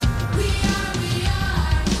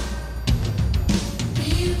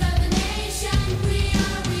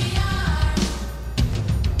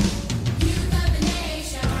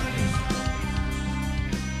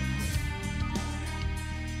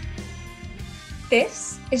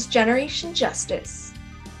This is Generation Justice,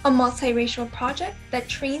 a multiracial project that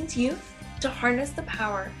trains youth to harness the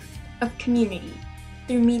power of community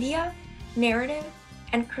through media, narrative,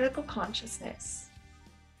 and critical consciousness.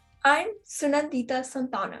 I'm Sunandita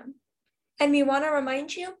Santana, and we want to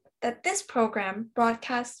remind you that this program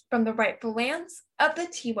broadcasts from the rightful lands of the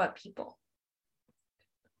Tiwa people.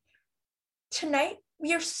 Tonight,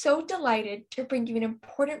 we are so delighted to bring you an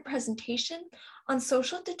important presentation on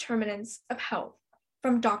social determinants of health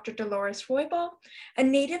from Dr. Dolores Roybal, a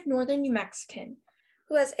native Northern New Mexican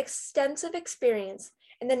who has extensive experience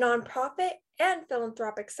in the nonprofit and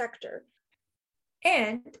philanthropic sector,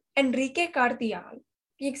 and Enrique Cardial,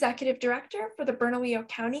 the Executive Director for the Bernalillo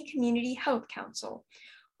County Community Health Council,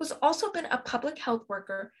 who's also been a public health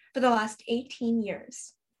worker for the last 18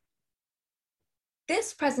 years.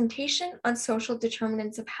 This presentation on social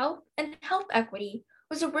determinants of health and health equity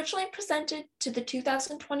was originally presented to the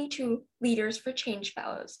 2022 Leaders for Change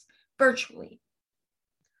Fellows virtually.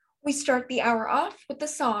 We start the hour off with the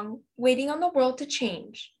song Waiting on the World to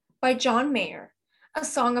Change by John Mayer, a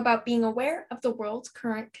song about being aware of the world's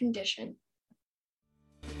current condition.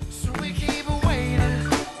 So we keep waiting on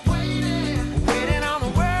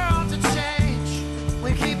the world to change.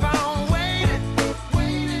 We keep on waiting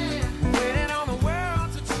on the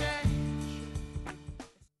world to change.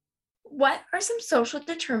 What are some social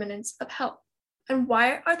determinants of health, and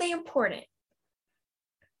why are they important?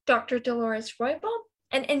 Dr. Dolores Roybal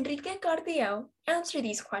and Enrique Cardial answer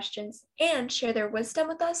these questions and share their wisdom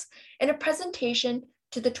with us in a presentation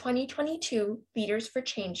to the 2022 Leaders for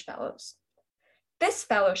Change Fellows. This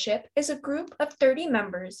fellowship is a group of 30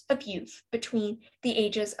 members of youth between the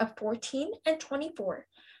ages of 14 and 24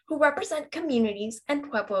 who represent communities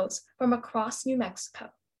and pueblos from across New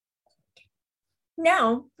Mexico.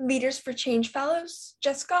 Now, Leaders for Change Fellows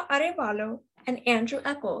Jessica Arevalo and Andrew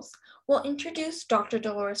Eccles will introduce Dr.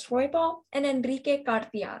 Dolores Roybal and Enrique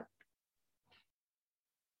Cardial.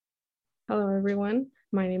 Hello, everyone.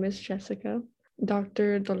 My name is Jessica.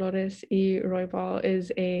 Dr. Dolores E. Roybal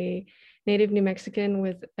is a native New Mexican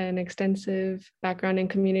with an extensive background in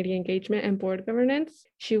community engagement and board governance.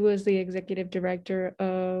 She was the executive director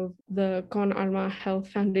of the Con Alma Health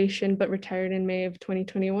Foundation, but retired in May of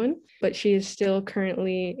 2021. But she is still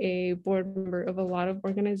currently a board member of a lot of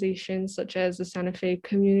organizations, such as the Santa Fe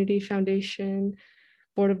Community Foundation,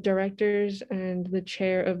 Board of Directors, and the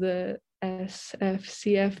chair of the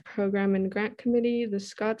SFCF Program and Grant Committee, the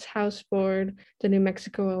Scotts House Board, the New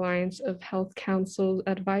Mexico Alliance of Health Councils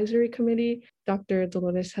Advisory Committee. Dr.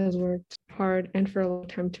 Dolores has worked hard and for a long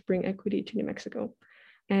time to bring equity to New Mexico.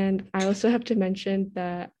 And I also have to mention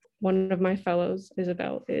that one of my fellows,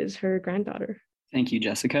 Isabel, is her granddaughter. Thank you,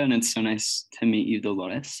 Jessica, and it's so nice to meet you,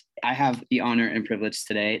 Dolores. I have the honor and privilege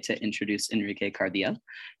today to introduce Enrique Cardial,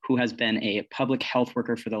 who has been a public health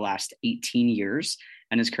worker for the last 18 years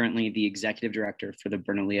and is currently the executive director for the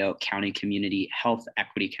Bernalillo County Community Health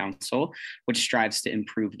Equity Council, which strives to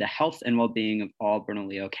improve the health and well-being of all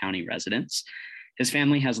Bernalillo County residents. His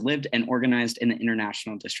family has lived and organized in the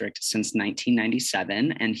International District since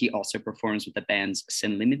 1997, and he also performs with the bands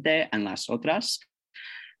Sin Límite and Las Otras.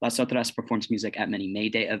 Las Otras performs music at many May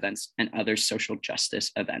Day events and other social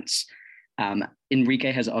justice events.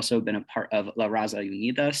 Enrique has also been a part of La Raza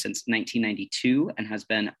Unida since 1992 and has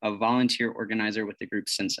been a volunteer organizer with the group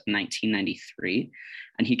since 1993.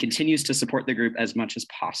 And he continues to support the group as much as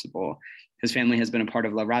possible. His family has been a part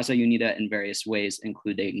of La Raza Unida in various ways,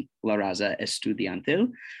 including La Raza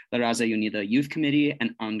Estudiantil, La Raza Unida Youth Committee,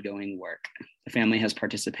 and ongoing work. The family has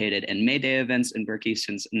participated in May Day events in Berkeley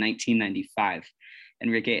since 1995.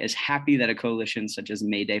 Enrique is happy that a coalition such as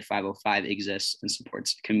May Day 505 exists and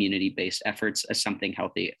supports community-based efforts as something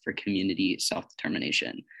healthy for community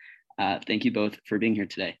self-determination. Thank you both for being here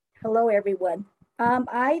today. Hello, everyone.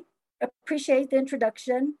 I appreciate the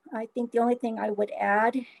introduction. I think the only thing I would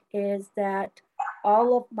add is that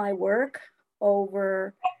all of my work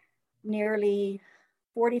over nearly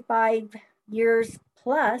 45 years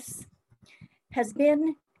plus has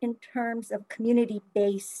been in terms of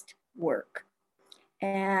community-based work.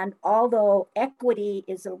 And although equity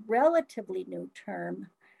is a relatively new term,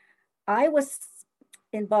 I was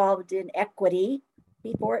involved in equity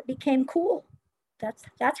before it became cool.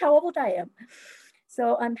 That's how old I am.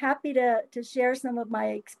 So I'm happy to share some of my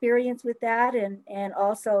experience with that and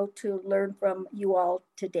also to learn from you all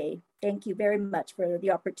today. Thank you very much for the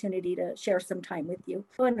opportunity to share some time with you.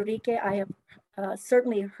 So Enrique, I have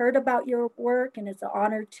certainly heard about your work, and it's an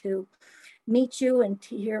honor to meet you and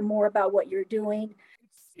to hear more about what you're doing.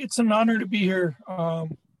 It's an honor to be here.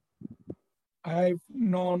 I've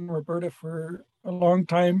known Roberta for a long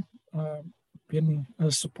time, been a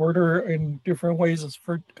supporter in different ways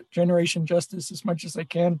for Generation Justice as much as I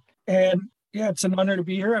can. And yeah, it's an honor to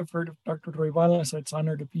be here. I've heard of Dr. Roybal, so it's an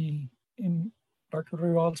honor to be in Dr.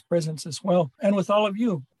 Roybal's presence as well. And with all of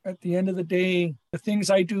you, at the end of the day, the things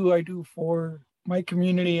I do for my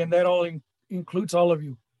community, and that all includes all of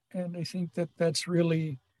you. And I think that that's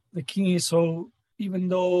really the key. So even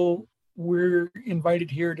though we're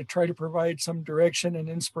invited here to try to provide some direction and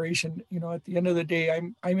inspiration, at the end of the day,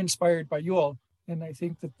 I'm inspired by you all. And I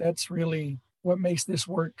think that that's really what makes this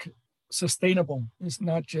work sustainable. It's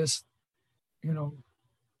not just,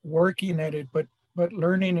 working at it, but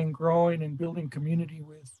learning and growing and building community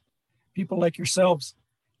with people like yourselves,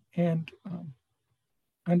 and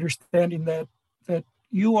understanding that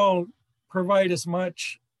you all provide as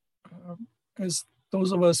much as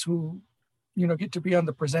those of us who get to be on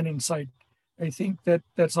the presenting side. I think that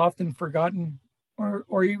that's often forgotten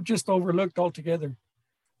or you just overlooked altogether.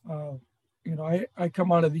 I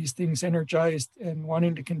come out of these things energized and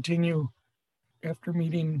wanting to continue after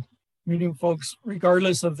meeting folks,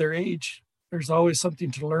 regardless of their age. There's always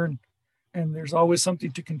something to learn and there's always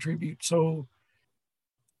something to contribute. So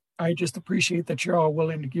I just appreciate that you're all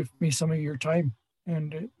willing to give me some of your time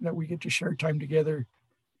and that we get to share time together.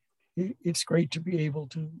 It's great to be able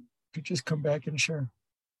to just come back and share.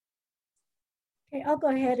 Okay, I'll go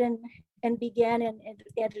ahead and begin. And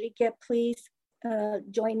Enrique, please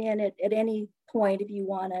join in at any point if you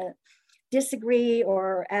want to disagree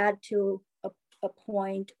or add to a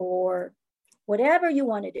point or whatever you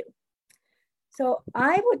want to do. So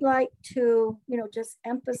I would like to, just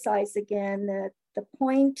emphasize again that the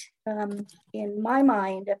point in my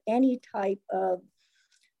mind of any type of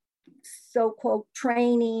so-called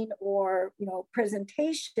training or,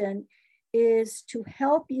 presentation is to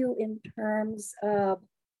help you in terms of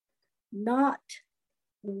not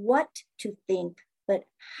what to think, but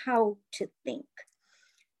how to think.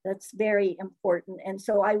 That's very important. And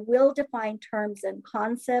so I will define terms and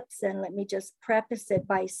concepts, and let me just preface it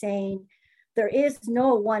by saying there is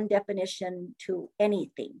no one definition to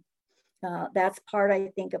anything. That's part, I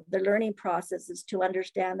think, of the learning process, is to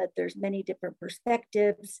understand that there's many different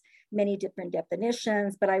perspectives, many different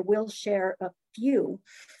definitions, but I will share a few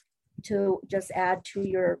to just add to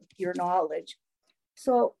your knowledge.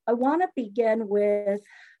 So I want to begin with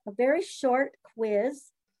a very short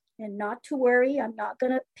quiz, and not to worry, I'm not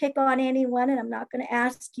going to pick on anyone and I'm not going to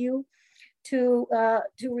ask you to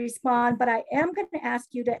respond, but I am going to ask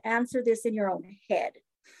you to answer this in your own head.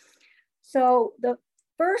 So the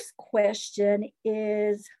first question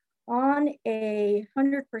is, on a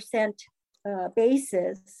 100%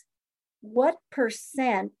 basis, what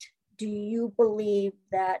percent do you believe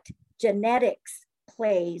that genetics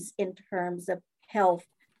plays in terms of health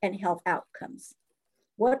and health outcomes?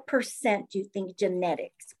 What percent do you think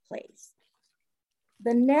genetics plays?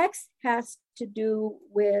 The next has to do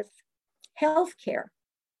with healthcare.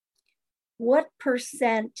 What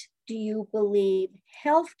percent do you believe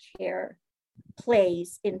healthcare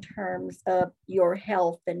plays in terms of your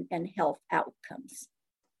health and health outcomes?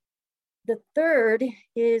 The third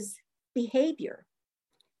is behavior.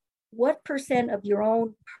 What percent of your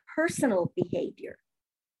own personal behavior?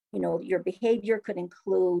 Your behavior could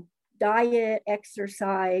include diet,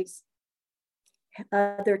 exercise,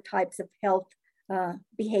 other types of health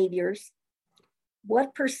behaviors.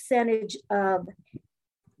 What percentage of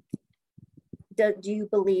do you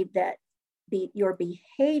believe that your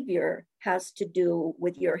behavior has to do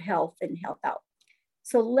with your health and health out?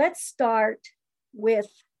 So let's start with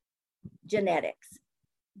genetics.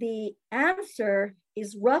 The answer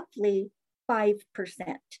is roughly 5%.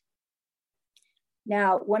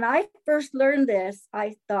 Now, when I first learned this,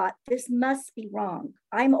 I thought this must be wrong.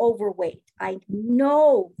 I'm overweight. I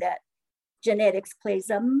know that genetics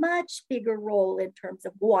plays a much bigger role in terms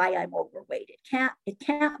of why I'm overweight. It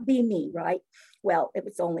can't be me, right? Well, it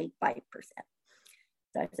was only 5%.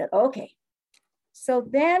 So I said, okay. So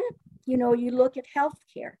then, you look at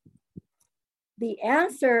healthcare. The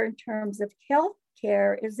answer in terms of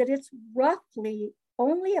healthcare is that it's roughly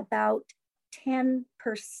only about 10%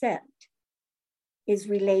 is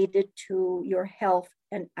related to your health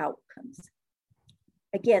and outcomes.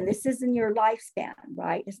 Again, this is in your lifespan,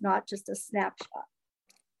 right? It's not just a snapshot.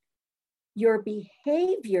 Your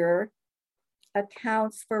behavior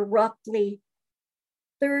accounts for roughly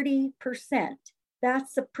 30%.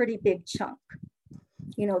 That's a pretty big chunk.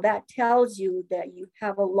 That tells you that you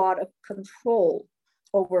have a lot of control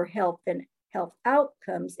over health and health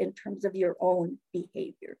outcomes in terms of your own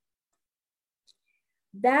behavior.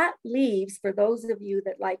 That leaves, for those of you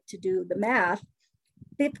that like to do the math,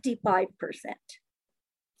 55%.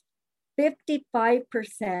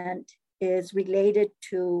 55% is related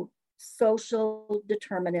to social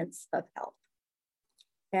determinants of health.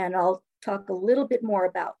 And I'll talk a little bit more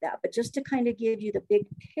about that, but just to kind of give you the big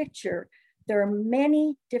picture, there are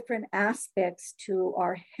many different aspects to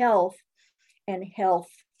our health and health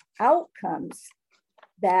outcomes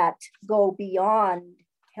that go beyond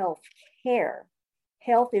health care.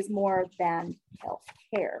 Health is more than health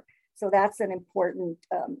care. So that's an important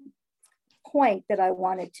point that I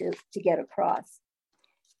wanted to get across.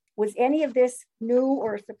 Was any of this new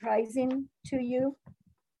or surprising to you?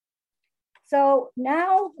 So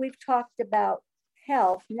now we've talked about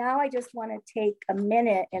health. Now I just want to take a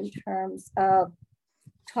minute in terms of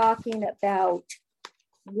talking about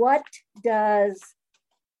what does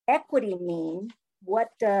equity mean? What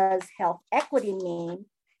does health equity mean?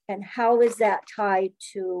 And how is that tied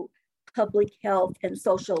to public health and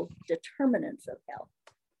social determinants of health?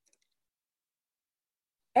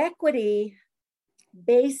 Equity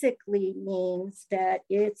basically means that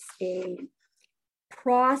it's a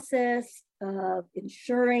process of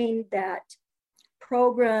ensuring that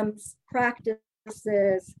programs,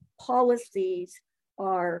 practices, policies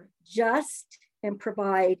are just and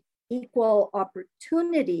provide equal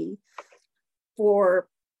opportunity for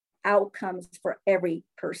outcomes for every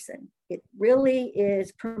person. It really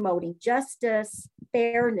is promoting justice,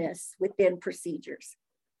 fairness within procedures.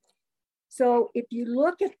 So if you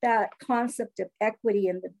look at that concept of equity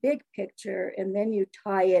in the big picture, and then you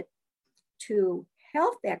tie it to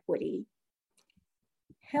health equity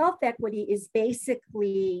is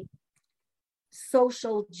basically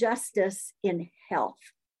social justice in health.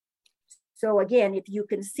 So again, if you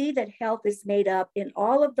can see that health is made up in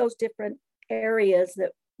all of those different areas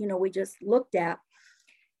that we just looked at,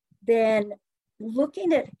 then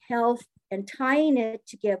looking at health and tying it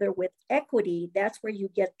together with equity, that's where you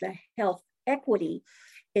get the health equity.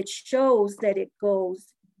 It shows that it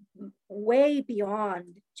goes way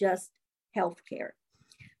beyond just healthcare,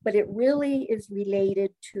 but it really is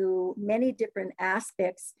related to many different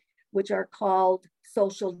aspects, which are called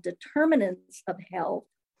social determinants of health,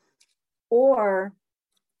 or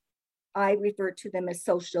I refer to them as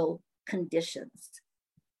social conditions.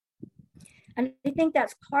 And I think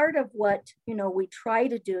that's part of what we try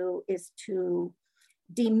to do, is to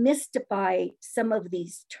demystify some of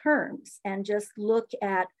these terms and just look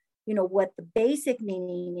at what the basic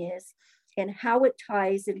meaning is and how it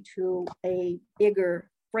ties into a bigger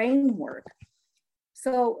framework.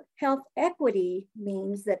 So health equity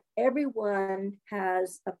means that everyone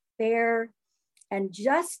has a fair and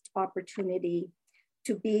just opportunity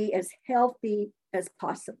to be as healthy as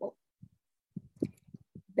possible.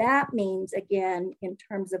 That means, again, in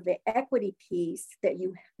terms of the equity piece,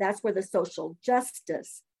 that's where the social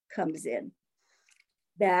justice comes in.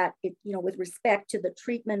 That with respect to the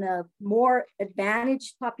treatment of more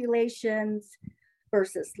advantaged populations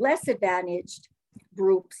versus less advantaged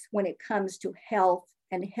groups when it comes to health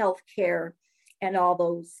and healthcare and all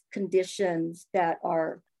those conditions that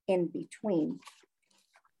are in between.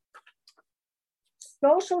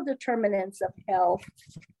 Social determinants of health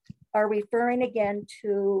are referring again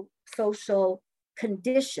to social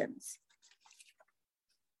conditions.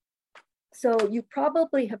 So you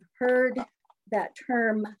probably have heard that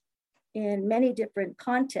term in many different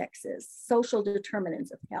contexts, social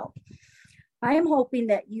determinants of health. I am hoping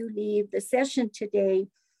that you leave the session today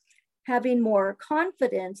having more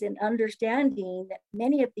confidence in understanding that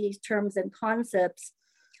many of these terms and concepts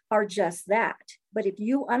are just that. But if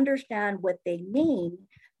you understand what they mean,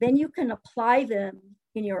 then you can apply them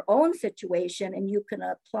in your own situation, and you can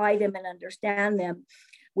apply them and understand them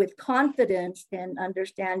with confidence and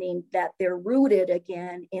understanding that they're rooted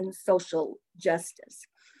again in social justice.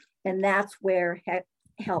 And that's where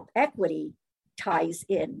health equity ties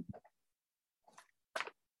in.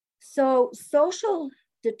 So social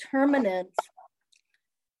determinants,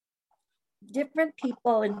 different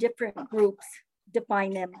people and different groups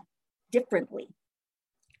define them differently.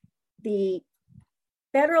 The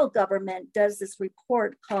federal government does this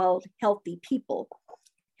report called Healthy People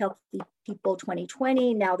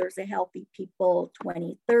 2020. Now there's a Healthy People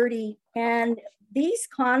 2030. And these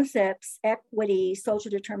concepts, equity,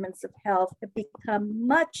 social determinants of health, have become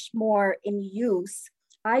much more in use,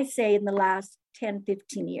 I say, in the last 10,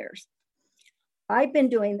 15 years. I've been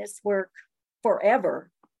doing this work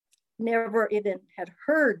forever, never even had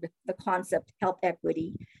heard the concept health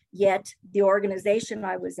equity, yet the organization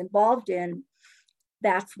I was involved in,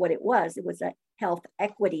 that's what it was. It was a health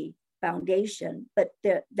equity foundation, but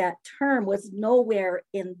that term was nowhere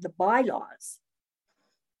in the bylaws,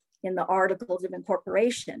 in the articles of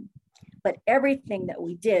incorporation. But everything that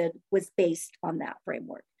we did was based on that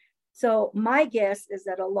framework. So my guess is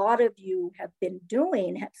that a lot of you have been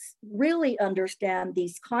doing, have really understand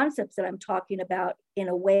these concepts that I'm talking about in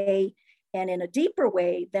a way and in a deeper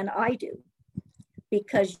way than I do,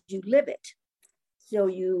 because you live it. So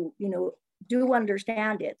you do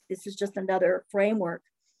understand it. This is just another framework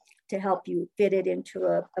to help you fit it into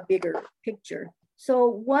a bigger picture. So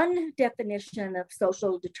one definition of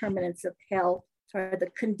social determinants of health are the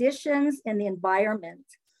conditions and the environment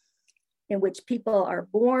in which people are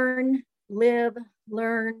born, live,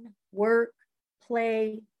 learn, work,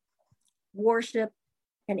 play, worship,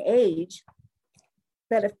 and age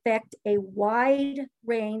that affect a wide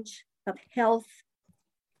range of health,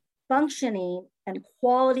 functioning, and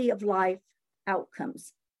quality of life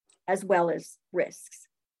outcomes, as well as risks.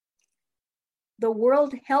 The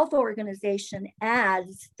World Health Organization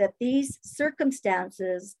adds that these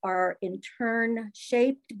circumstances are in turn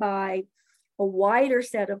shaped by a wider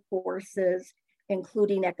set of forces,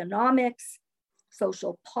 including economics,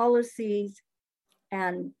 social policies,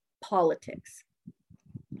 and politics.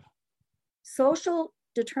 Social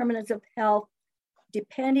determinants of health,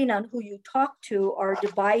 depending on who you talk to, are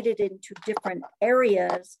divided into different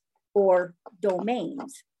areas or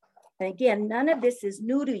domains. And again, none of this is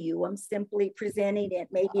new to you. I'm simply presenting it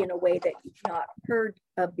maybe in a way that you've not heard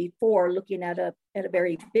of before, looking at a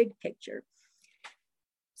very big picture.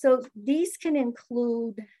 So these can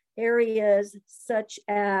include areas such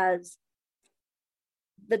as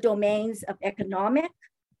the domains of economic,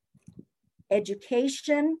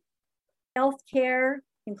 education, healthcare,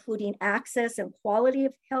 including access and quality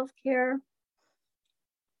of healthcare,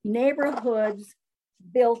 neighborhoods,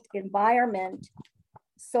 built environment,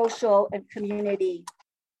 social and community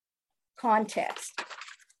context.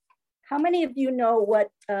 How many of you know what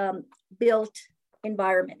built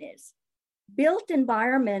environment is? Built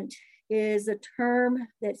environment is a term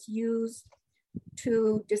that's used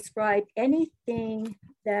to describe anything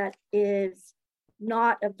that is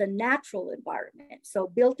not of the natural environment.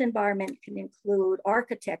 So built environment can include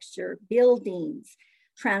architecture, buildings,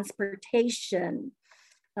 transportation,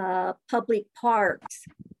 public parks,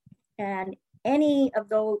 and any of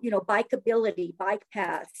those, bikeability, bike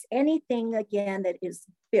paths, anything again that is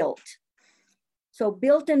built. So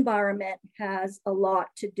built environment has a lot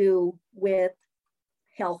to do with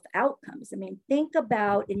health outcomes. I mean, think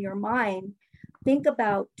about in your mind, think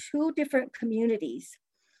about two different communities.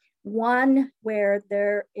 One where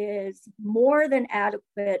there is more than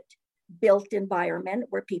adequate built environment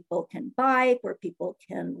where people can bike, where people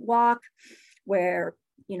can walk, where,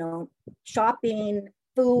 shopping,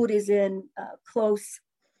 food is in close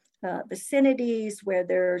vicinities, where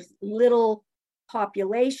there's little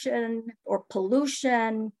population or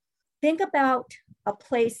pollution. Think about a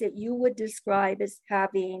place that you would describe as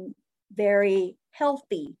having very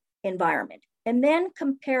healthy environment, and then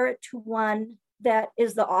compare it to one that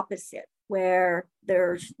is the opposite, where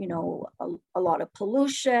there's a lot of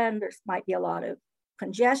pollution, there's might be a lot of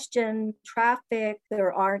congestion, traffic,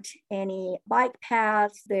 there aren't any bike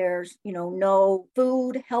paths, there's no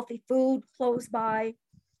food, healthy food close by.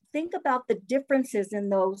 Think about the differences in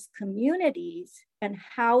those communities and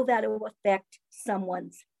how that will affect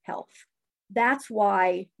someone's health. That's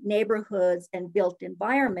why neighborhoods and built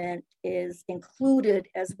environment is included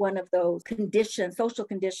as one of those conditions, social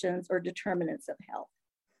conditions or determinants of health.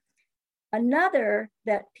 Another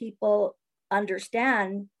that people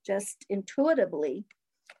understand just intuitively,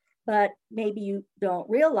 but maybe you don't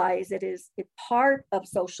realize it is a part of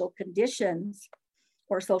social conditions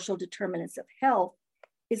or social determinants of health,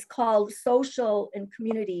 is called social and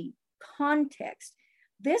community context.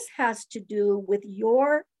 This has to do with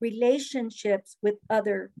your relationships with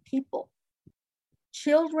other people.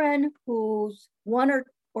 Children whose one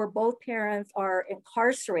or both parents are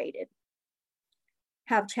incarcerated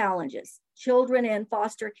have challenges. Children in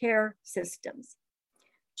foster care systems.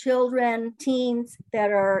 Children, teens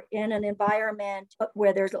that are in an environment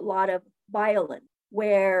where there's a lot of violence,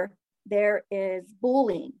 where there is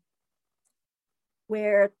bullying,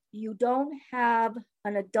 where you don't have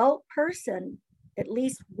an adult person, at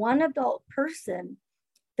least one adult person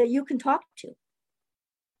that you can talk to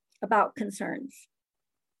about concerns.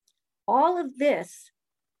 All of this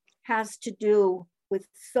has to do with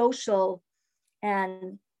social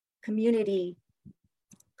and community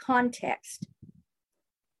context.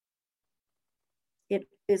 It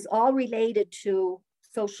is all related to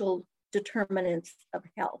social determinants of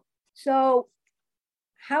health. So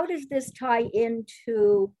how does this tie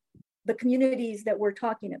into the communities that we're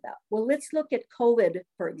talking about? Well, let's look at COVID,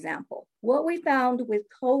 for example. What we found with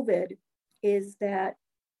COVID is that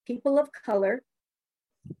people of color,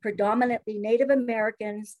 predominantly Native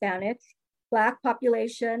American, Hispanics, Black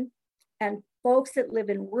population, And folks that live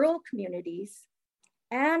in rural communities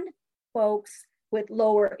and folks with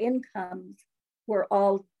lower incomes were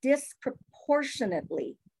all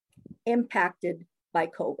disproportionately impacted by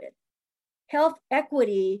COVID. Health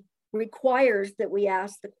equity requires that we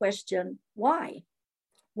ask the question, why?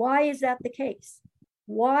 Why is that the case?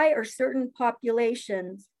 Why are certain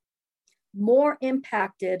populations more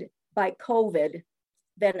impacted by COVID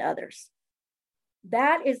than others?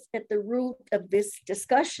 That is at the root of this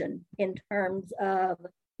discussion in terms of,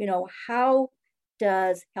 how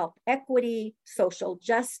does health equity, social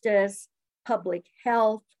justice, public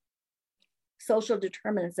health, social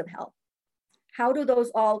determinants of health, how do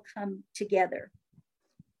those all come together?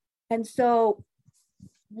 And so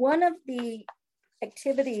one of the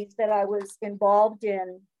activities that I was involved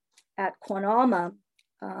in at Quanama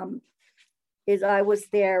is I was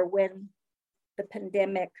there when the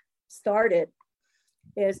pandemic started,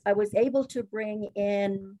 is I was able to bring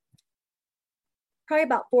in probably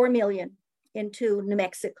about 4 million into New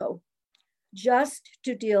Mexico just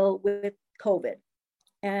to deal with COVID.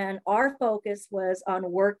 And our focus was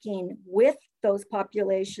on working with those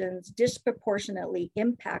populations disproportionately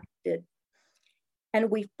impacted.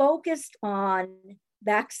 And we focused on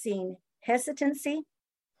vaccine hesitancy.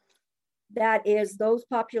 That is those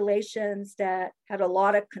populations that had a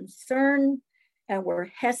lot of concern and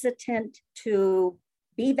were hesitant to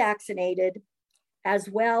be vaccinated, as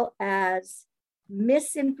well as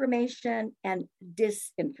misinformation and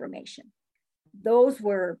disinformation. Those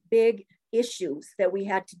were big issues that we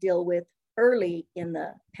had to deal with early in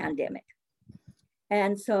the pandemic.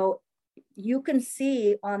 And so you can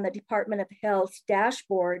see on the Department of Health's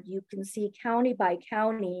dashboard, you can see county by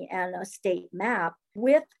county and a state map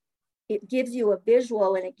with, it gives you a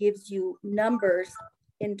visual and it gives you numbers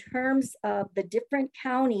in terms of the different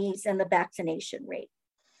counties and the vaccination rate.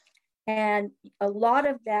 And a lot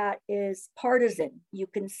of that is partisan. You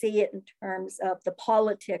can see it in terms of the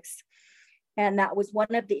politics. And that was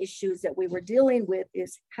one of the issues that we were dealing with,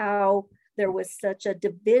 is how there was such a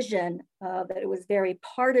division that it was very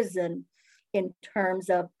partisan in terms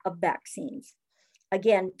of vaccines.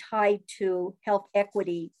 Again, tied to health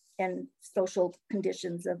equity and social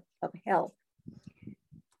conditions of health.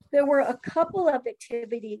 There were a couple of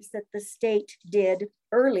activities that the state did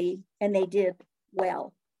early, and they did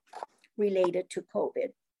well related to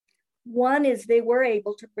COVID. One is they were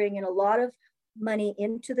able to bring in a lot of money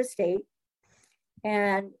into the state,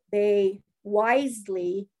 and they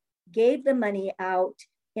wisely gave the money out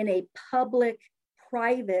in a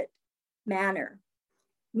public-private manner,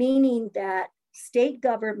 meaning that state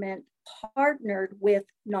government partnered with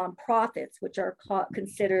nonprofits, which are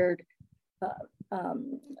considered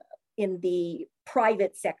in the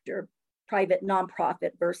private sector, private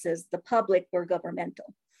nonprofit versus the public or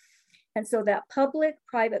governmental. And so that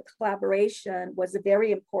public-private collaboration was a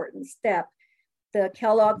very important step. The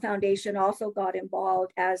Kellogg Foundation also got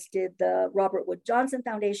involved, as did the Robert Wood Johnson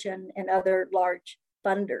Foundation and other large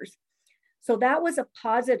funders. So that was a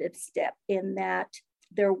positive step in that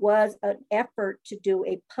there was an effort to do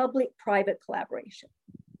a public-private collaboration.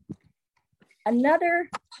 Another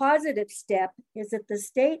positive step is that the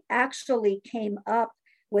state actually came up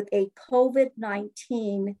with a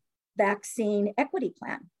COVID-19 vaccine equity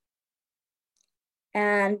plan.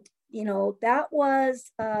 And, that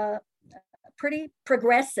was pretty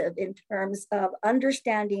progressive in terms of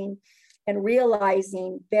understanding and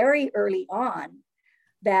realizing very early on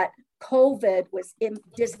that COVID was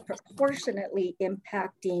disproportionately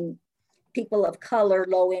impacting people of color,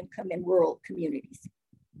 low income, and rural communities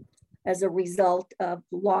as a result of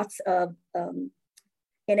lots of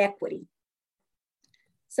inequity.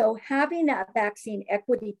 So having that vaccine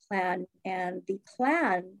equity plan, and the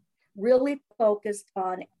plan really focused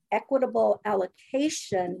on equitable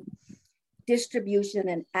allocation, distribution,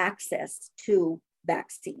 and access to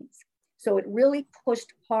vaccines. So it really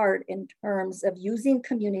pushed hard in terms of using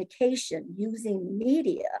communication, using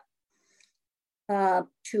media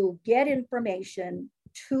to get information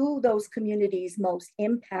to those communities most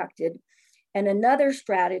impacted. And another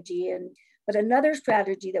strategy, another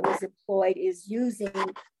strategy that was employed is using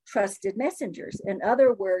trusted messengers. In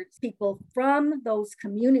other words, people from those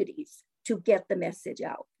communities to get the message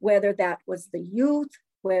out, whether that was the youth,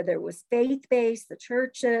 whether it was faith-based, the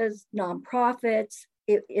churches, nonprofits.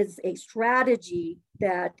 It is a strategy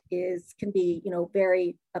that can be,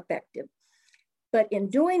 very effective. But in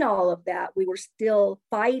doing all of that, we were still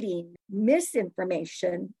fighting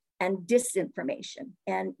misinformation and disinformation,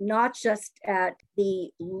 and not just at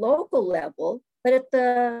the local level, but at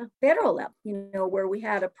the federal level, where we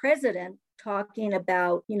had a president talking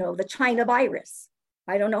about, the China virus.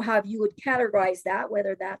 I don't know how you would categorize that,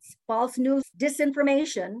 whether that's false news,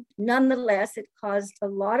 disinformation. Nonetheless, it caused a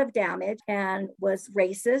lot of damage and was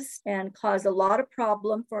racist and caused a lot of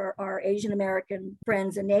problem for our Asian American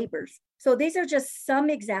friends and neighbors. So these are just some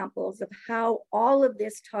examples of how all of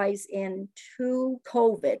this ties into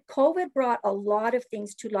COVID. COVID brought a lot of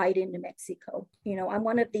things to light in New Mexico. You know, I'm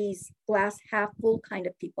one of these glass half full kind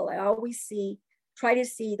of people. I always try to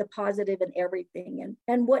see the positive in everything.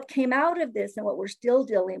 And what came out of this and what we're still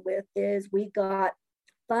dealing with is we got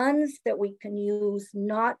funds that we can use,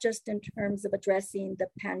 not just in terms of addressing the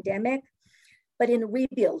pandemic, but in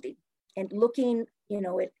rebuilding and looking, you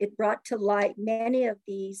know, it brought to light many of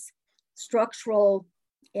these structural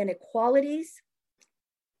inequalities,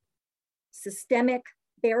 systemic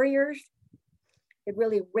barriers. It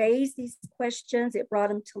really raised these questions, it brought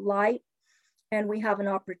them to light. And we have an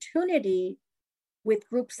opportunity with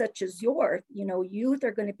groups such as yours. You know, youth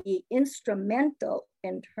are going to be instrumental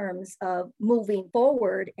in terms of moving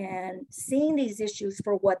forward and seeing these issues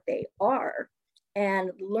for what they are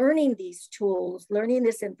and learning these tools, learning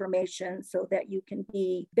this information so that you can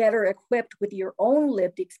be better equipped with your own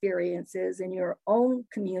lived experiences in your own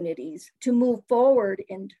communities to move forward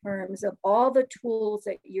in terms of all the tools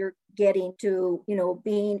that you're getting to, you know,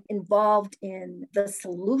 being involved in the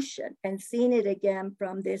solution and seeing it again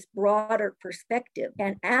from this broader perspective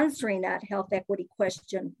and answering that health equity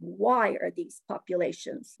question, why are these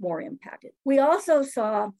populations more impacted? We also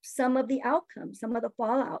saw some of the outcomes, some of the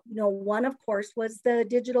fallout. You know, one, of course, was the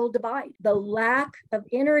digital divide, the lack of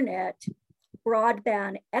internet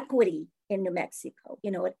broadband equity in New Mexico.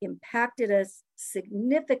 You know, it impacted us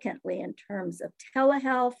significantly in terms of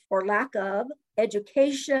telehealth or lack of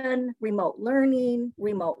education, remote learning,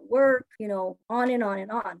 remote work, you know, on and on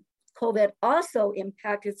and on. COVID also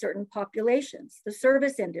impacted certain populations, the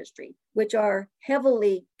service industry, which are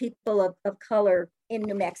heavily people of color in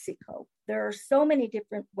New Mexico. There are so many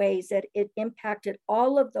different ways that it impacted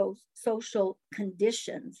all of those social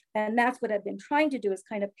conditions. And that's what I've been trying to do, is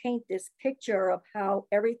kind of paint this picture of how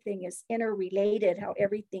everything is interrelated, how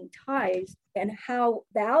everything ties, and how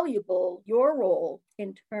valuable your role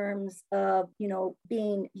in terms of, you know,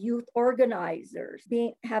 being youth organizers,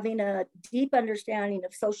 having a deep understanding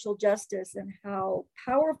of social justice and how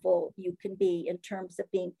powerful you can be in terms of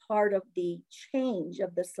being part of the change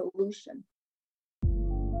of the solution.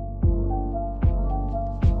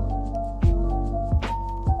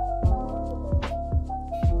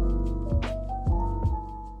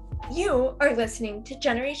 You are listening to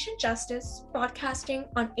Generation Justice, broadcasting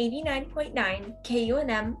on 89.9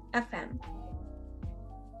 KUNM FM.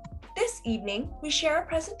 This evening, we share a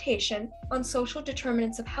presentation on social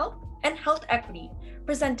determinants of health and health equity,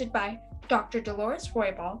 presented by Dr. Dolores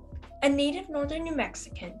Roybal, a native Northern New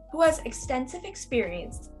Mexican who has extensive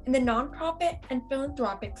experience in the nonprofit and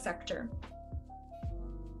philanthropic sector,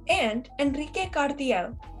 and Enrique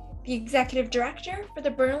Cardiel, the Executive Director for the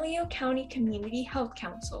Bernalillo County Community Health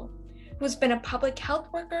Council, who has been a public health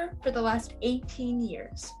worker for the last 18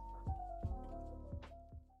 years.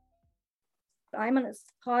 I'm going to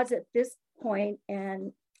pause at this point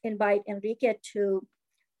and invite Enrique to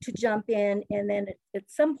jump in. And then at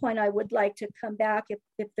some point, I would like to come back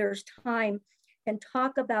if there's time and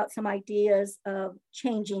talk about some ideas of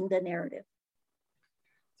changing the narrative.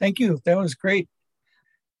 Thank you. That was great.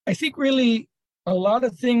 I think really a lot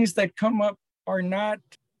of things that come up are not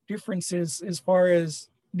differences as far as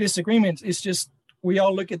disagreements. It's just we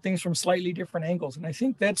all look at things from slightly different angles. And I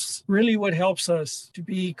think that's really what helps us to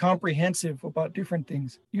be comprehensive about different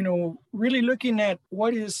things. You know, really looking at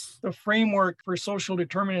what is the framework for social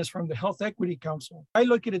determinants from the Health Equity Council. I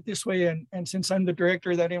look at it this way, and since I'm the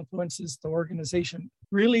director that influences the organization,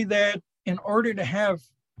 really that in order to have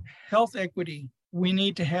health equity, we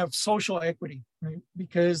need to have social equity, right?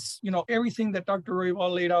 Because, you know, everything that Dr.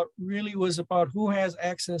 Roybal laid out really was about who has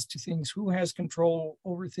access to things, who has control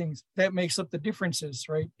over things. That makes up the differences,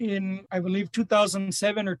 right? In, I believe,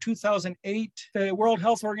 2007 or 2008, the World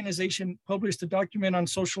Health Organization published a document on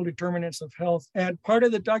social determinants of health. And part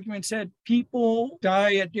of the document said people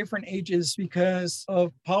die at different ages because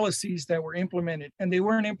of policies that were implemented. And they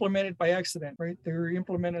weren't implemented by accident, right? They were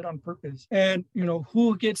implemented on purpose. And, you know,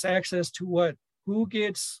 who gets access to what? Who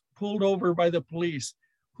gets pulled over by the police?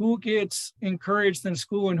 Who gets encouraged in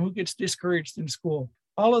school and who gets discouraged in school?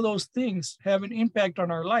 All of those things have an impact on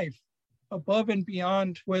our life above and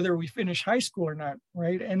beyond whether we finish high school or not,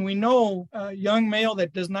 right? And we know a young male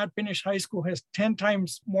that does not finish high school has 10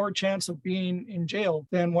 times more chance of being in jail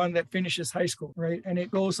than one that finishes high school, right? And it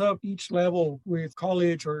goes up each level with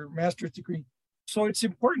college or master's degree. So it's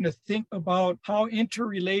important to think about how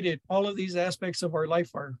interrelated all of these aspects of our life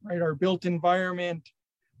are, right? Our built environment,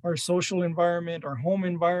 our social environment, our home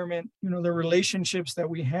environment, the relationships that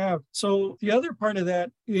we have. So the other part of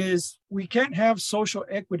that is we can't have social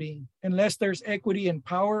equity unless there's equity in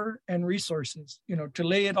power and resources. To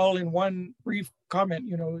lay it all in one brief comment,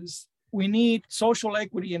 is we need social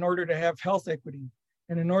equity in order to have health equity.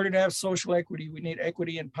 And in order to have social equity, we need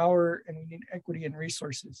equity in power and we need equity in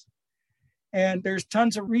resources. And there's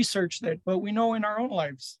tons of research but we know in our own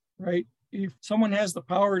lives, right? If someone has the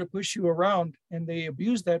power to push you around and they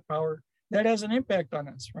abuse that power, that has an impact on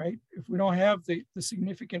us, right? If we don't have the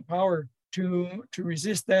significant power to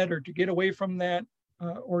resist that or to get away from that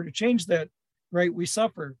or to change that, right, we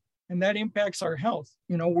suffer. And that impacts our health.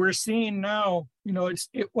 We're seeing now,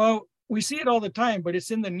 we see it all the time, but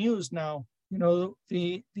it's in the news now.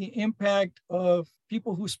 The impact of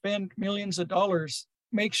people who spend millions of dollars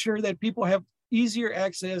make sure that people have easier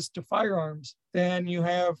access to firearms than you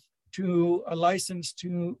have to a license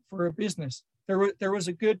for a business. There was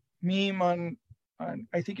a good meme on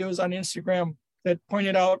I think it was on Instagram that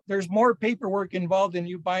pointed out there's more paperwork involved in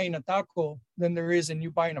you buying a taco than there is in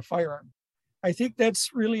you buying a firearm. I think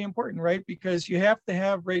that's really important, right? Because you have to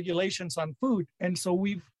have regulations on food. And so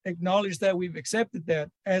we've acknowledged that, we've accepted that.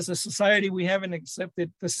 As a society, we haven't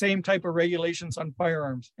accepted the same type of regulations on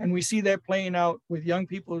firearms. And we see that playing out with young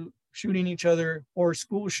people shooting each other or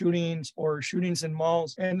school shootings or shootings in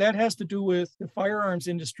malls. And that has to do with the firearms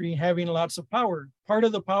industry having lots of power. Part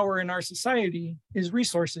of the power in our society is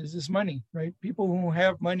resources, is money, right? People who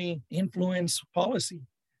have money influence policy.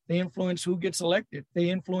 They influence who gets elected. They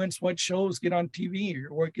influence what shows get on TV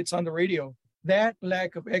or what gets on the radio. That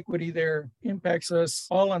lack of equity there impacts us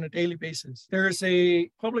all on a daily basis. There's a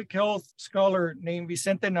public health scholar named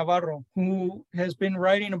Vicente Navarro who has been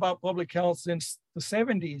writing about public health since the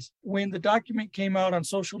 70s. When the document came out on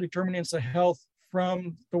social determinants of health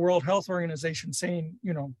from the World Health Organization saying,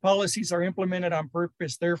 policies are implemented on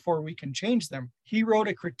purpose, therefore we can change them. He wrote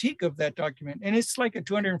a critique of that document, and it's like a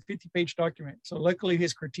 250-page document. So luckily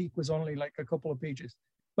his critique was only like a couple of pages.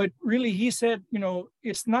 But really, he said,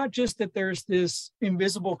 it's not just that there's this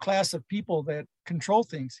invisible class of people that control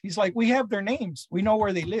things. He's like, we have their names. We know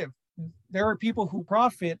where they live. There are people who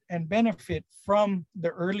profit and benefit from the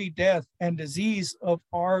early death and disease of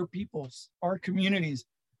our peoples, our communities.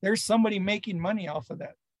 There's somebody making money off of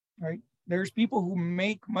that, right? There's people who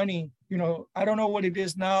make money. I don't know what it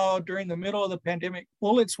is now. During the middle of the pandemic,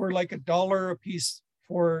 bullets were like $1 a piece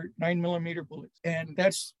for 9mm bullets. And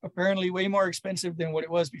that's apparently way more expensive than what it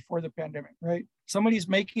was before the pandemic, right? Somebody's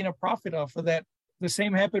making a profit off of that. The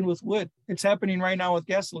same happened with wood. It's happening right now with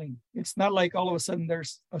gasoline. It's not like all of a sudden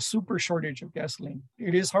there's a super shortage of gasoline.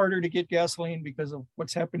 It is harder to get gasoline because of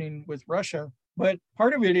what's happening with Russia. But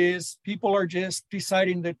part of it is people are just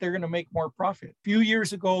deciding that they're going to make more profit. A few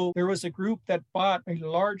years ago, there was a group that bought a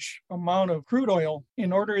large amount of crude oil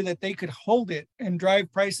in order that they could hold it and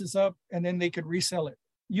drive prices up, and then they could resell it.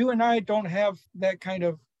 You and I don't have that kind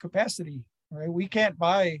of capacity, right? We can't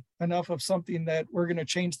buy enough of something that we're going to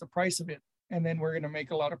change the price of it, and then we're going to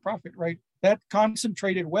make a lot of profit, right? That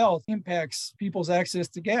concentrated wealth impacts people's access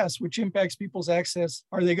to gas, which impacts people's access.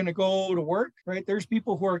 Are they going to go to work, right? There's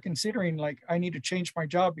people who are considering like, I need to change my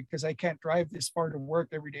job because I can't drive this far to work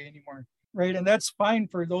every day anymore, right? And that's fine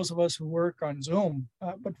for those of us who work on Zoom.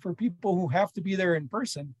 But for people who have to be there in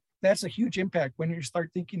person, that's a huge impact when you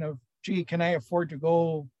start thinking of, gee, can I afford to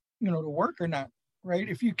go, to work or not, right?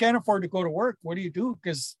 If you can't afford to go to work, what do you do?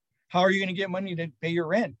 Because how are you going to get money to pay your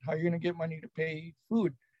rent? How are you going to get money to pay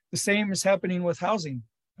food? The same is happening with housing.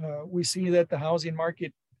 We see that the housing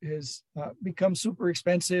market has become super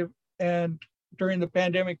expensive. And during the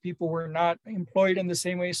pandemic, people were not employed in the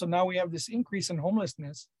same way. So now we have this increase in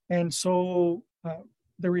homelessness. And so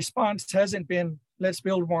the response hasn't been, let's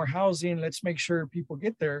build more housing, let's make sure people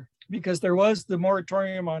get there. Because there was the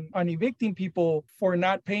moratorium on evicting people for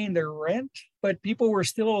not paying their rent, but people were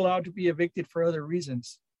still allowed to be evicted for other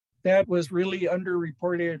reasons. That was really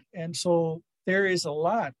underreported. And so there is a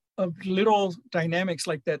lot of little dynamics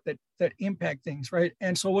like that impact things, right?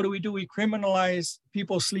 And so what do? We criminalize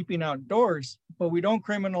people sleeping outdoors, but we don't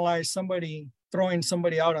criminalize somebody throwing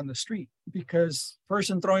somebody out on the street, because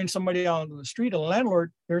person throwing somebody out on the street, a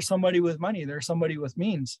landlord, there's somebody with money, there's somebody with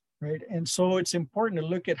means, right? And so it's important to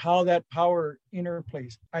look at how that power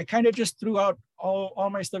interplays. I kind of just threw out all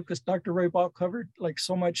my stuff because Dr. Roybal covered like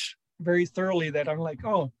so much very thoroughly that I'm like,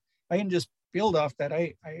 oh, I can just build off that.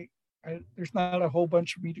 There's not a whole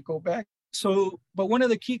bunch for me to go back. So, but one of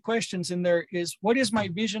the key questions in there is, what is my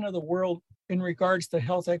vision of the world in regards to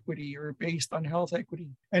health equity or based on health equity?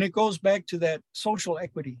 And it goes back to that social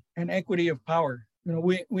equity and equity of power. You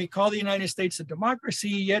know, we call the United States a democracy,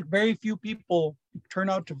 yet very few people turn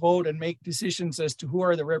out to vote and make decisions as to who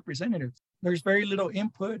are the representatives. There's very little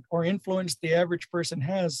input or influence the average person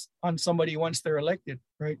has on somebody once they're elected,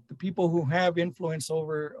 right? The people who have influence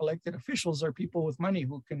over elected officials are people with money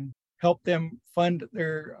who can help them fund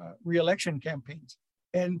their re-election campaigns.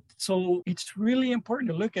 And so it's really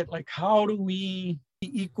important to look at, like, how do we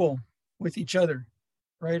be equal with each other,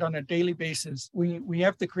 right, on a daily basis? We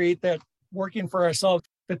have to create that working for ourselves,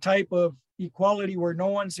 the type of equality where no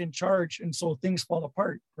one's in charge and so things fall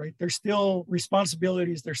apart, right? There's still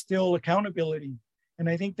responsibilities, there's still accountability. And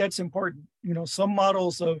I think that's important. You know, some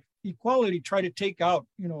models of equality try to take out,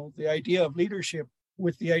 you know, the idea of leadership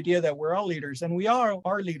with the idea that we're all leaders, and we are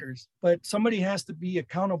leaders, but somebody has to be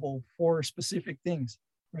accountable for specific things,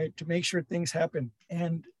 right, to make sure things happen.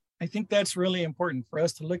 And I think that's really important for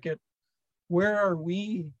us to look at, where are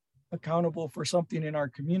we accountable for something in our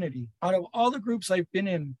community? Out of all the groups I've been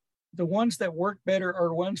in, the ones that work better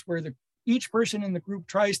are ones where each person in the group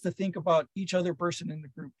tries to think about each other person in the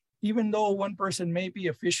group. Even though one person may be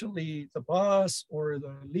officially the boss or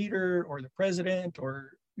the leader or the president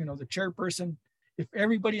or, you know, the chairperson, if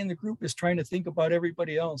everybody in the group is trying to think about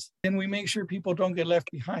everybody else, then we make sure people don't get left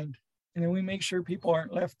behind. And then we make sure people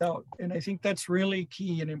aren't left out. And I think that's really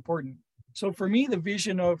key and important. So for me, the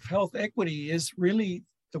vision of health equity is really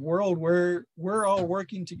the world where we're all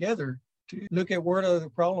working together to look at what are the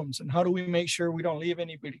problems and how do we make sure we don't leave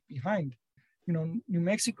anybody behind. You know, New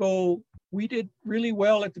Mexico, we did really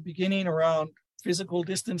well at the beginning around physical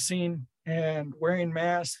distancing and wearing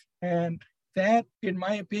masks. And that, in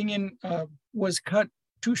my opinion, was cut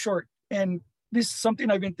too short. And this is something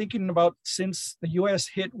I've been thinking about since the US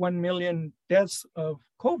hit 1 million deaths of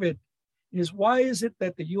COVID, is why is it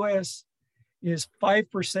that the US is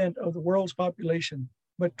 5% of the world's population,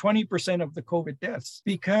 but 20% of the COVID deaths?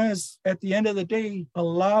 Because at the end of the day, a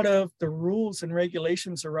lot of the rules and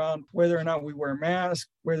regulations around whether or not we wear masks,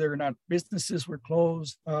 whether or not businesses were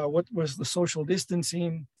closed, what was the social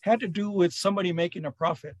distancing, had to do with somebody making a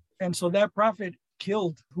profit. And so that profit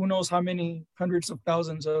killed who knows how many hundreds of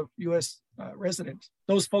thousands of US residents.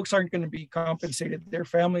 Those folks aren't going to be compensated. Their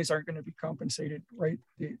families aren't going to be compensated, right?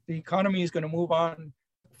 The economy is going to move on.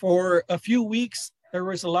 For a few weeks, there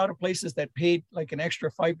was a lot of places that paid like an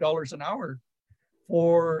extra $5 an hour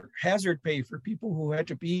for hazard pay for people who had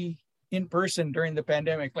to be in person during the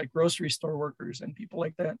pandemic, like grocery store workers and people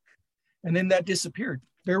like that. And then that disappeared.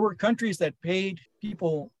 There were countries that paid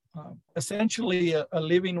people essentially a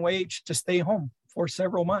living wage to stay home for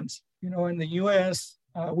several months. You know, in the US,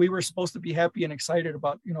 we were supposed to be happy and excited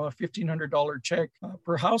about, you know, a $1,500 check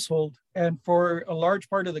per household. And for a large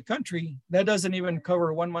part of the country, that doesn't even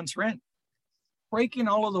cover 1 month's rent. Breaking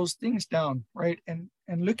all of those things down, right? And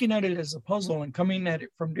looking at it as a puzzle and coming at it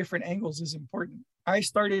from different angles is important. I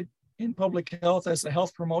started in public health as a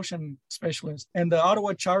health promotion specialist. And the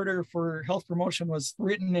Ottawa Charter for Health Promotion was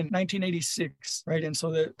written in 1986, right? And so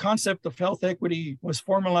the concept of health equity was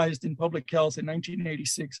formalized in public health in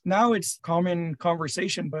 1986. Now it's common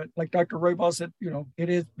conversation, but like Dr. Roybal said, you know, it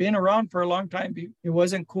has been around for a long time. It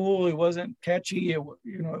wasn't cool. It wasn't catchy. It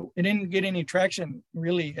didn't get any traction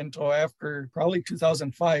really until after probably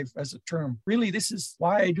 2005 as a term. Really, this is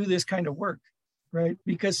why I do this kind of work. Right?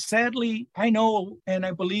 Because sadly, I know, and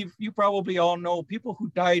I believe you probably all know, people who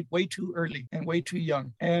died way too early and way too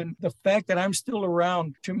young. And the fact that I'm still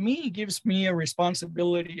around, to me, gives me a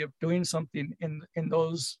responsibility of doing something in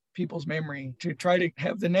those people's memory, to try to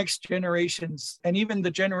have the next generations and even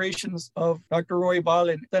the generations of Dr.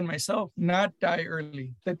 Roybal and myself not die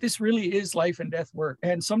early. That this really is life and death work.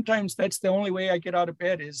 And sometimes that's the only way I get out of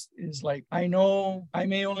bed is like, I know I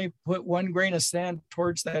may only put 1 grain of sand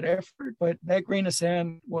towards that effort, but that grain of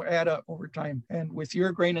sand will add up over time. And with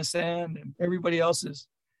your grain of sand and everybody else's,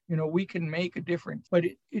 you know, we can make a difference. But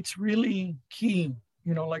it's really key,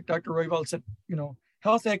 you know, like Dr. Roybal said, you know,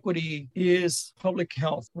 health equity is public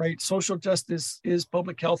health, right? Social justice is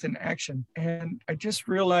public health in action. And I just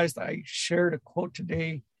realized I shared a quote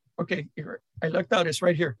today. Okay, I looked out, it's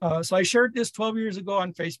right here. So I shared this 12 years ago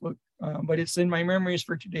on Facebook, but it's in my memories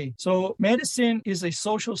for today. So medicine is a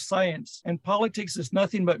social science and politics is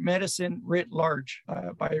nothing but medicine writ large,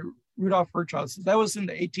 by Rudolf Virchow. So that was in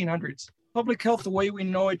the 1800s. Public health, the way we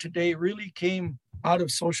know it today, really came out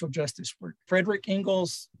of social justice work. Frederick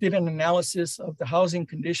Ingalls did an analysis of the housing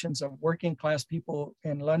conditions of working class people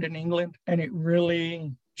in London, England, and it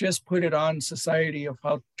really just put it on society of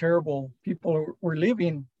how terrible people were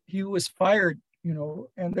living. He was fired, you know,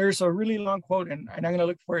 and there's a really long quote, and I'm going to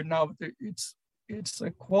look for it now, but it's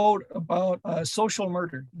a quote about social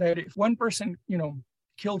murder, that if one person, you know,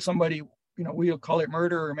 killed somebody we'll call it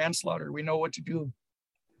murder or manslaughter. We know what to do.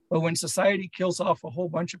 But when society kills off a whole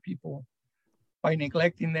bunch of people by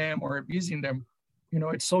neglecting them or abusing them,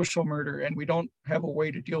 it's social murder, and we don't have a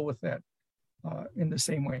way to deal with that in the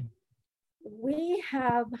same way. We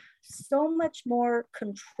have so much more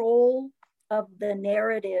control of the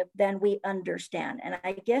narrative than we understand. And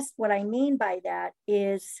I guess what I mean by that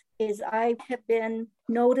is I have been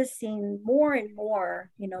noticing more and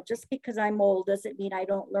more, just because I'm old doesn't mean I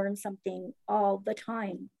don't learn something all the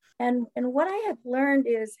time. And what I have learned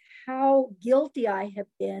is how guilty I have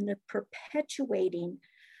been of perpetuating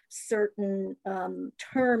certain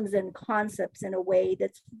terms and concepts in a way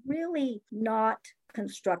that's really not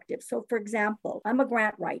constructive. So for example, I'm a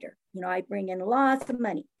grant writer. I bring in lots of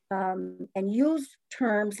money and use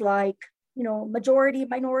terms like, majority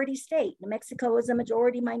minority state. New Mexico is a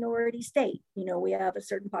majority minority state. We have a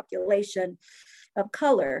certain population of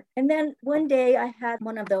color. And then one day I had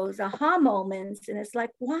one of those aha moments, and it's like,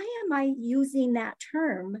 why am I using that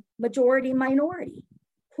term, majority minority?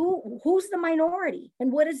 Who's the minority?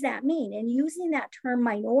 And what does that mean? And using that term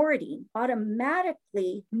minority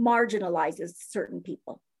automatically marginalizes certain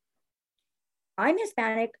people. I'm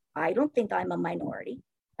Hispanic. I don't think I'm a minority.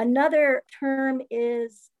 Another term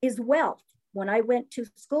is wealth. When I went to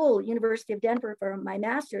school, University of Denver, for my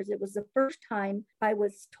master's, it was the first time I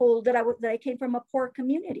was told that I came from a poor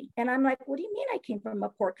community. And I'm like, what do you mean I came from a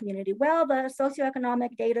poor community? Well, the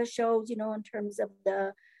socioeconomic data shows, in terms of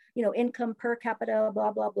the income per capita,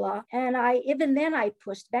 blah, blah, blah. And even then I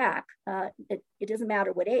pushed back. It doesn't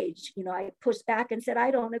matter what age, I pushed back and said,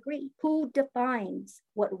 I don't agree. Who defines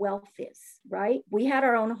what wealth is, right? We had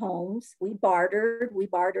our own homes. We bartered,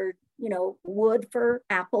 wood for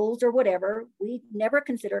apples or whatever. We never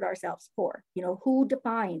considered ourselves poor. Who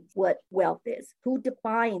defines what wealth is? Who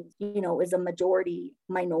defines, is a majority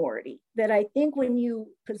minority? That I think when you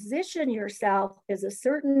position yourself as a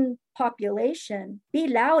certain population, be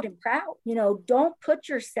loud and proud. Don't put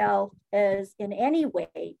yourself as in any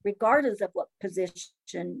way, regardless of what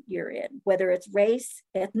position you're in, whether it's race,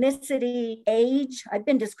 ethnicity, age. I've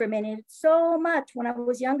been discriminated so much. When I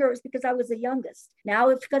was younger, it was because I was the youngest. Now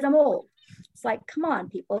it's because I'm old. It's like, come on,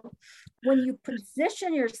 people. When you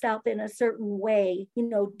position yourself in a certain way,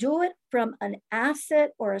 do it from an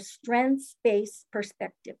asset or a strengths-based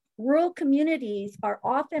perspective. Rural communities are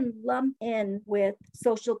often lumped in with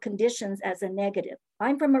social conditions as a negative.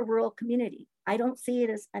 I'm from a rural community. I don't see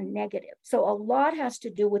it as a negative. So a lot has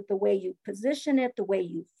to do with the way you position it, the way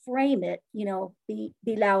you frame it, be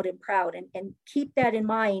loud and proud, and keep that in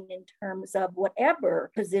mind in terms of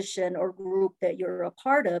whatever position or group that you're a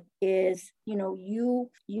part of is, you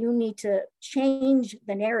need to change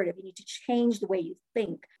the narrative. You need to change the way you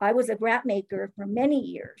think. I was a grant maker for many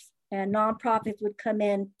years. And nonprofits would come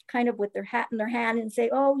in kind of with their hat in their hand and say,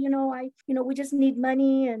 oh, we just need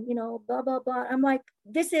money and, blah, blah, blah. I'm like,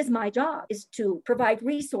 this is my job, is to provide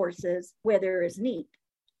resources where there is need.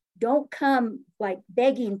 Don't come like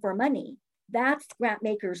begging for money. That's grant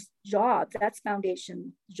makers' job. That's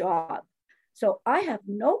foundation job. So I have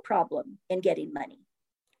no problem in getting money.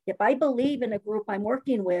 If I believe in a group I'm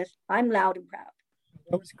working with, I'm loud and proud.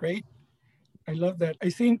 That was great. I love that. I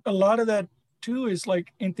think a lot of that too is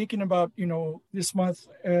like in thinking about, this month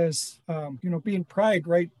as, being Pride,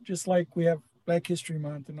 right? Just like we have Black History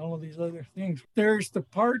Month and all of these other things. There's the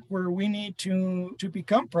part where we need to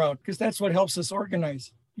become proud, because that's what helps us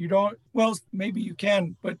organize. Maybe you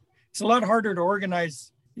can, but it's a lot harder to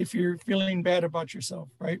organize if you're feeling bad about yourself,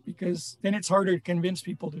 right? Because then it's harder to convince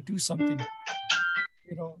people to do something,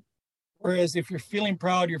 Whereas if you're feeling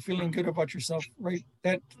proud, you're feeling good about yourself, right?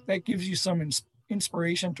 That gives you some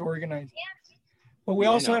inspiration to organize. But we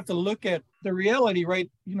also have to look at the reality, right?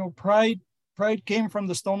 Pride came from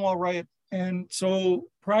the Stonewall riot. And so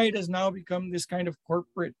Pride has now become this kind of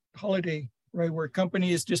corporate holiday, right? Where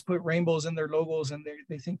companies just put rainbows in their logos and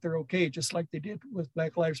they think they're okay, just like they did with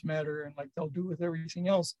Black Lives Matter and like they'll do with everything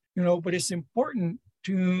else, but it's important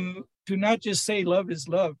to not just say love is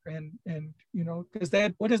love and because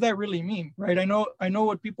what does that really mean, right? I know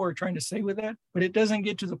what people are trying to say with that, but it doesn't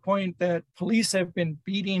get to the point that police have been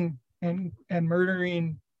beating and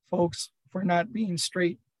murdering folks for not being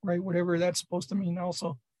straight, right? Whatever that's supposed to mean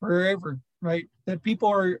also forever, right? That people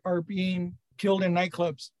are being killed in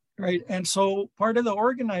nightclubs, right? And so part of the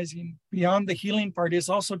organizing beyond the healing part is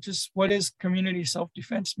also just what does community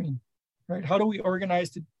self-defense mean, right? How do we organize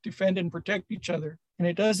to defend and protect each other? And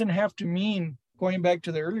it doesn't have to mean, going back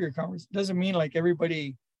to the earlier conversation, it doesn't mean like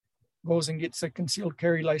everybody goes and gets a concealed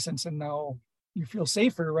carry license and now you feel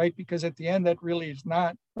safer, right? Because at the end, that really is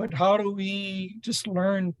not. But how do we just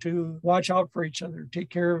learn to watch out for each other, take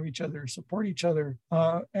care of each other, support each other,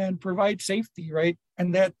 and provide safety, right?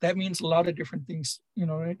 And that means a lot of different things,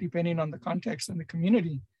 depending on the context and the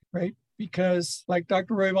community, right? Because like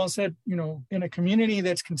Dr. Roybal said, in a community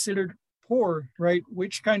that's considered poor, right?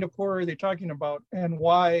 Which kind of poor are they talking about, and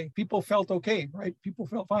why? People felt okay, right? People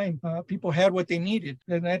felt fine. People had what they needed,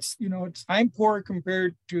 and that's I'm poor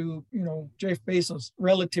compared to Jeff Bezos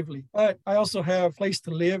relatively, but I also have a place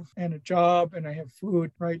to live and a job, and I have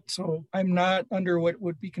food, right? So I'm not under what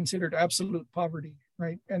would be considered absolute poverty,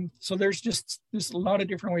 right? And so there's a lot of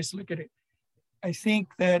different ways to look at it. I think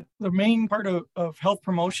that the main part of health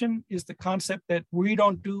promotion is the concept that we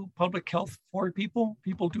don't do public health for people.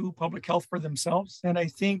 People do public health for themselves. And I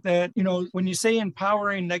think that, when you say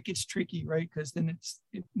empowering, that gets tricky, right? Because then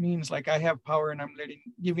it means like I have power and I'm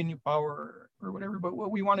giving you power or whatever. But what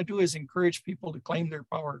we want to do is encourage people to claim their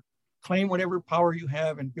power, claim whatever power you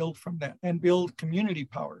have and build from that, and build community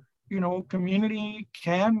power. Community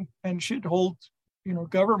can and should hold,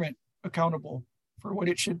 government accountable for what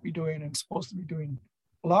it should be doing and supposed to be doing.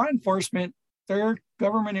 Law enforcement, they're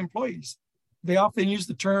government employees. They often use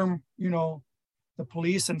the term, the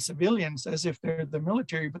police and civilians as if they're the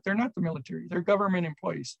military, but they're not the military. They're government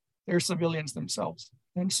employees. They're civilians themselves.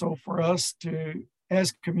 And so for us to,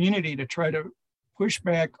 as community, to try to push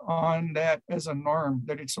back on that as a norm,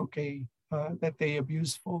 that it's okay that they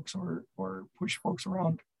abuse folks or push folks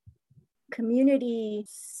around. Community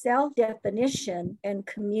self-definition and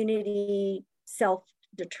community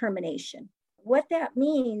self-determination. What that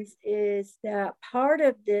means is that part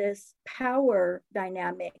of this power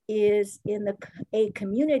dynamic is in a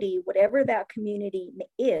community, whatever that community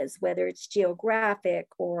is, whether it's geographic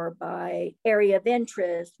or by area of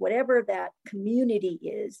interest, whatever that community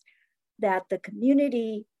is, that the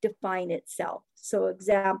community define itself. So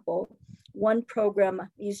example, one program I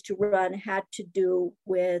used to run had to do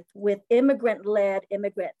with immigrant-led,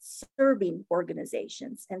 immigrant-serving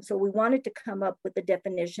organizations. And so we wanted to come up with a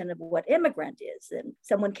definition of what immigrant is. And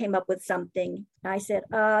someone came up with something. I said,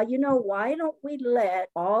 why don't we let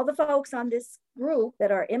all the folks on this group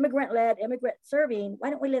that are immigrant-led, immigrant-serving,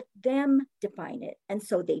 why don't we let them define it? And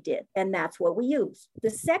so they did. And that's what we use.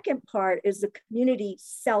 The second part is the community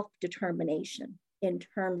self-determination in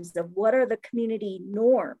terms of what are the community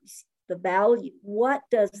norms, the value. What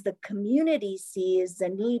does the community see as the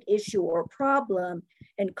need, issue, or problem,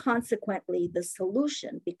 and consequently the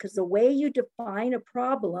solution? Because the way you define a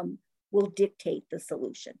problem will dictate the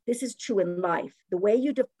solution. This is true in life. The way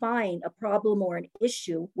you define a problem or an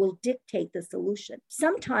issue will dictate the solution.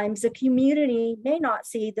 Sometimes the community may not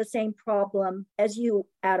see the same problem as you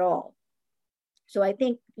at all. So I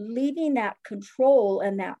think leaving that control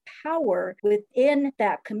and that power within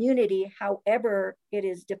that community, however it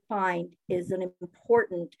is defined, is an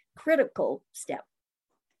important, critical step.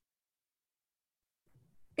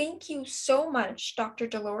 Thank you so much, Dr.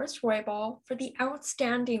 Dolores Roybal, for the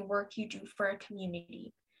outstanding work you do for our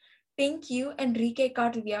community. Thank you, Enrique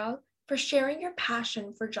Cardial, for sharing your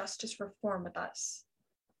passion for justice reform with us.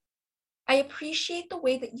 I appreciate the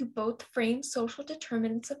way that you both frame social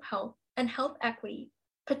determinants of health and health equity,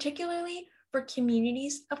 particularly for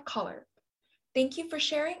communities of color. Thank you for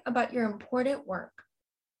sharing about your important work.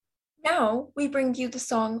 Now we bring you the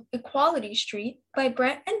song Equality Street by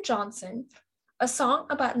Brent and Johnson, a song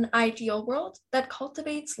about an ideal world that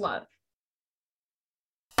cultivates love.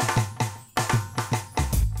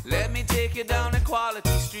 Let me take you down Equality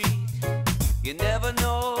Street. You never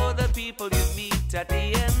know the people you meet. At the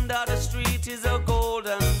end of the street is a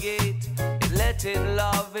golden gate. Let in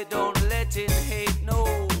love, it don't let in hate,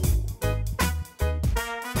 no.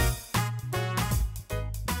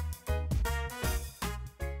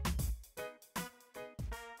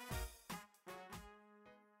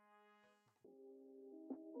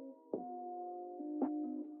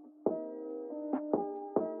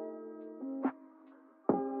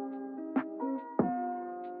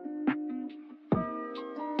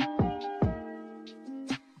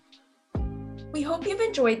 We hope you've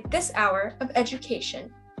enjoyed this hour of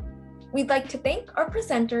education. We'd like to thank our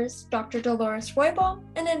presenters, Dr. Dolores Roybal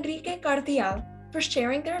and Enrique Cardial, for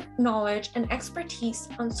sharing their knowledge and expertise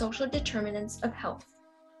on social determinants of health.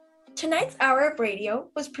 Tonight's hour of radio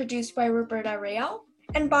was produced by Roberta Real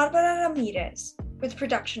and Barbara Ramirez, with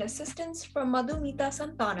production assistance from Madhumita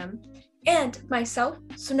Santanam and myself,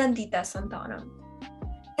 Sunandita Santanam.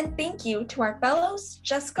 And thank you to our fellows,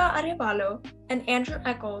 Jessica Arevalo and Andrew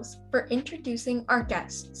Eccles, for introducing our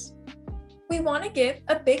guests. We want to give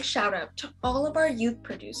a big shout out to all of our youth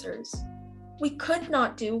producers. We could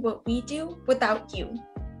not do what we do without you.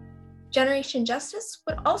 Generation Justice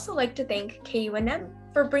would also like to thank KUNM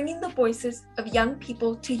for bringing the voices of young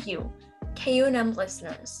people to you, KUNM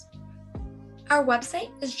listeners. Our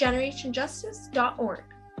website is generationjustice.org,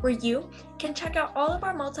 where you can check out all of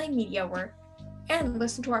our multimedia work and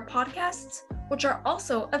listen to our podcasts, which are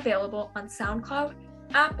also available on SoundCloud,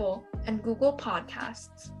 Apple, and Google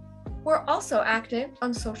Podcasts. We're also active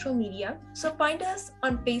on social media, so find us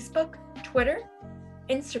on Facebook, Twitter,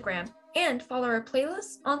 Instagram, and follow our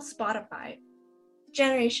playlists on Spotify.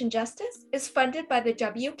 Generation Justice is funded by the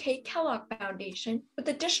W.K. Kellogg Foundation with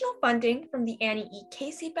additional funding from the Annie E.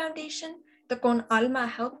 Casey Foundation, the Con Alma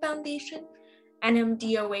Health Foundation,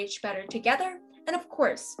 NMDOH Better Together, and of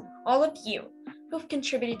course, all of you who have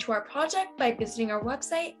contributed to our project by visiting our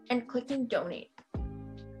website and clicking donate.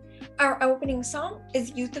 Our opening song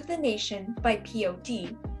is Youth of the Nation by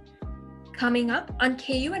POD. Coming up on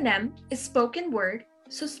KUNM is Spoken Word,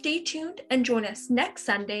 so stay tuned and join us next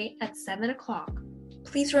Sunday at 7 o'clock.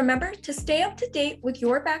 Please remember to stay up to date with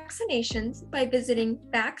your vaccinations by visiting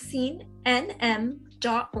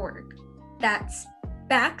vaccinenm.org. That's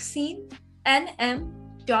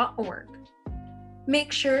vaccinenm.org.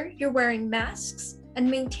 Make sure you're wearing masks and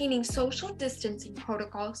maintaining social distancing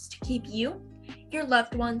protocols to keep you, your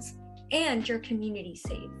loved ones, and your community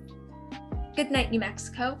safe. Good night, New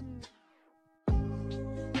Mexico.